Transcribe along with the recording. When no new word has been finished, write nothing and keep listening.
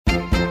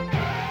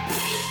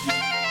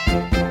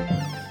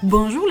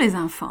Bonjour les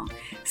enfants,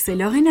 c'est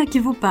Lorena qui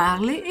vous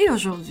parle et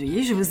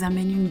aujourd'hui je vous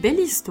amène une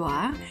belle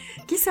histoire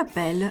qui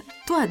s'appelle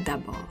 « Toi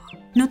d'abord ».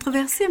 Notre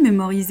verset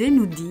mémorisé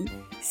nous dit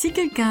 « Si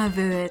quelqu'un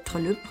veut être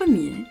le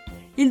premier,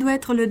 il doit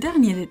être le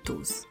dernier de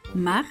tous ».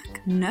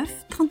 MARC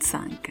 9,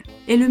 35.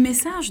 Et le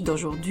message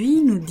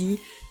d'aujourd'hui nous dit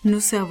 «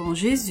 Nous servons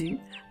Jésus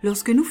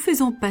lorsque nous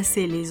faisons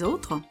passer les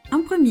autres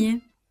en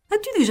premier ».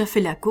 As-tu déjà fait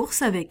la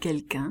course avec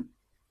quelqu'un ?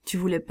 Tu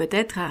voulais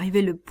peut-être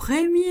arriver le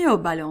premier au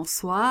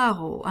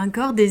balançoire ou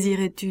encore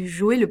désirais-tu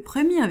jouer le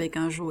premier avec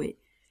un jouet.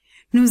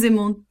 Nous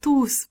aimons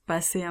tous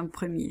passer en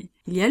premier.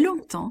 Il y a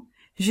longtemps,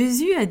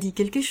 Jésus a dit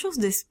quelque chose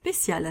de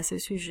spécial à ce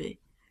sujet.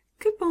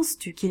 Que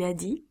penses-tu qu'il a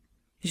dit ?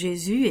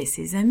 Jésus et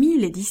ses amis,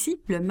 les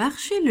disciples,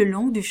 marchaient le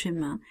long du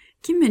chemin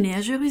qui menait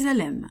à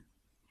Jérusalem.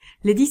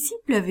 Les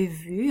disciples avaient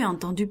vu et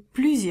entendu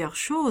plusieurs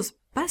choses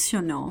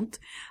passionnantes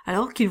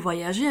alors qu'ils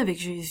voyageaient avec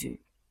Jésus.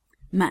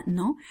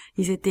 Maintenant,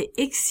 ils étaient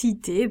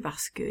excités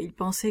parce qu'ils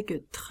pensaient que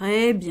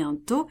très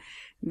bientôt,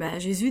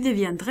 Jésus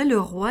deviendrait le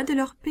roi de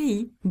leur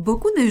pays.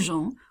 Beaucoup de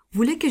gens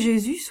voulaient que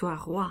Jésus soit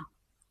roi.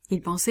 Ils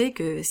pensaient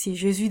que si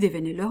Jésus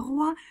devenait leur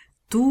roi,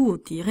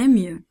 tout irait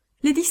mieux.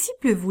 Les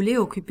disciples voulaient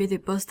occuper des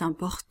postes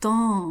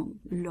importants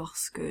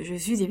lorsque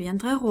Jésus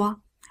deviendrait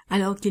roi.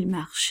 Alors qu'ils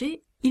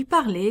marchaient, ils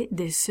parlaient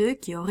de ceux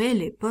qui auraient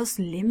les postes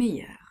les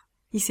meilleurs.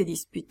 Ils se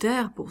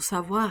disputèrent pour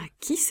savoir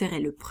qui serait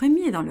le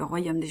premier dans le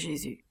royaume de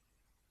Jésus.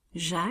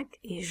 Jacques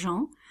et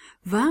Jean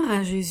vinrent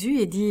à Jésus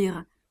et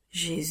dirent «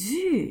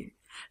 Jésus,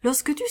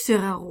 lorsque tu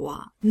seras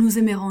roi, nous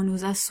aimerons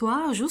nous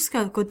asseoir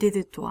jusqu'à côté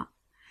de toi.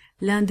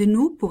 L'un de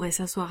nous pourrait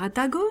s'asseoir à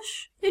ta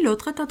gauche et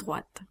l'autre à ta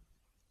droite. »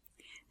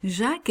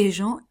 Jacques et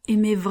Jean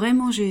aimaient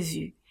vraiment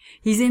Jésus.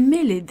 Ils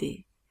aimaient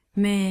l'aider,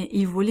 mais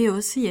ils voulaient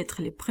aussi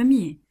être les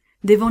premiers,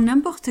 devant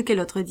n'importe quel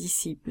autre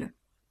disciple.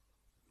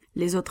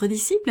 Les autres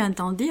disciples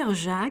entendirent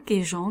Jacques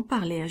et Jean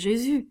parler à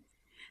Jésus.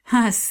 «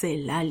 Ah, c'est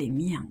là les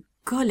mis en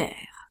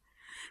colère. »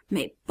 «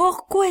 Mais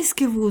pourquoi est-ce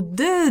que vous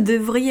deux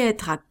devriez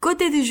être à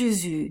côté de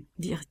Jésus ?»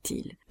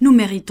 dirent-ils. « Nous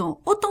méritons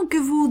autant que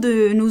vous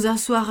de nous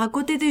asseoir à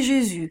côté de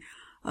Jésus.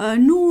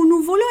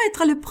 Nous voulons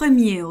être le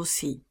premier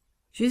aussi. »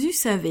 Jésus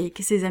savait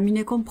que ses amis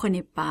ne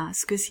comprenaient pas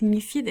ce que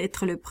signifiait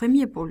d'être le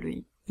premier pour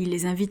lui. Il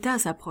les invita à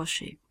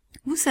s'approcher.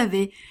 Vous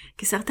savez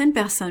que certaines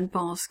personnes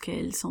pensent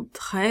qu'elles sont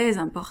très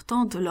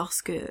importantes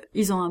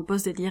lorsqu'ils ont un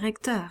poste de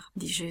directeur,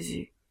 dit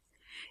Jésus.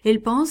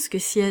 Elles pensent que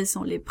si elles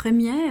sont les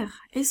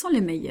premières, elles sont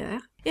les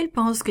meilleures. Elles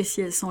pensent que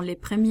si elles sont les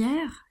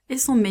premières, elles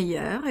sont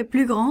meilleures et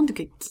plus grandes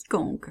que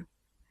quiconque.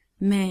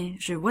 Mais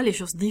je vois les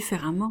choses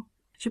différemment.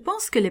 Je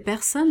pense que les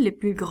personnes les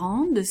plus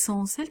grandes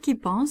sont celles qui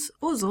pensent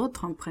aux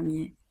autres en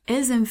premier.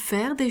 Elles aiment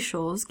faire des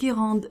choses qui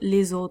rendent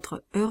les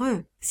autres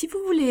heureux. Si vous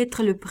voulez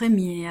être le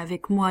premier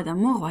avec moi dans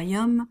mon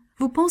royaume,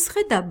 vous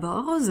penserez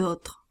d'abord aux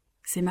autres.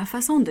 C'est ma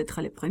façon d'être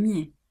le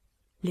premier.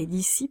 Les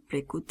disciples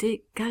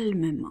écoutaient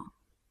calmement.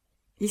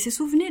 Ils se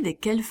souvenaient de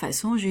quelle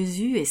façon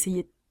Jésus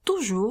essayait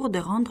toujours de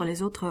rendre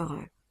les autres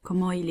heureux,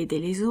 comment il aidait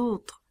les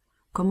autres,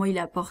 comment il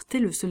apportait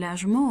le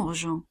soulagement aux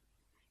gens.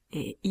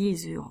 Et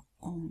ils eurent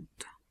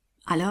honte.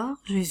 Alors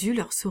Jésus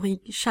leur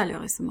sourit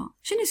chaleureusement.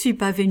 « Je ne suis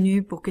pas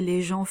venu pour que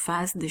les gens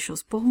fassent des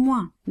choses pour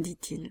moi,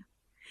 dit-il.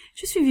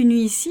 Je suis venu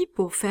ici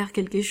pour faire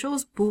quelque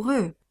chose pour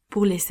eux,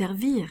 pour les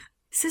servir.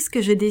 C'est ce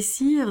que je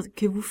désire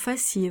que vous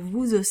fassiez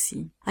vous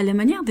aussi. À la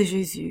manière de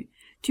Jésus,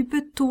 tu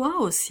peux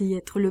toi aussi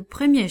être le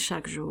premier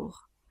chaque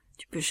jour.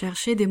 Tu peux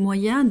chercher des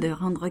moyens de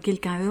rendre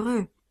quelqu'un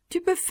heureux.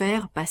 Tu peux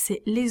faire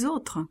passer les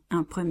autres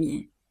en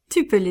premier.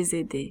 Tu peux les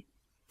aider.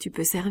 Tu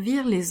peux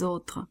servir les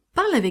autres.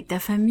 Parle avec ta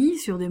famille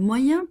sur des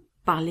moyens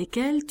par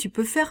lesquels tu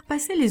peux faire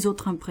passer les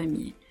autres en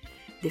premier.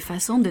 Des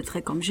façons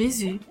d'être comme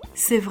Jésus.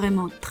 C'est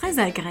vraiment très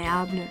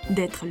agréable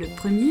d'être le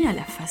premier à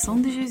la façon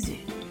de Jésus.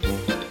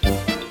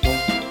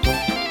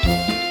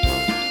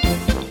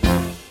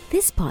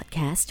 This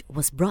podcast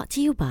was brought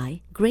to you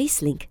by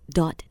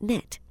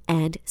gracelink.net.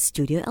 and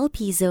Studio El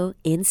Piso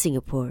in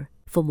Singapore.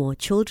 For more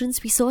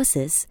children's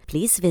resources,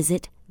 please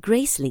visit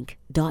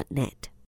gracelink.net.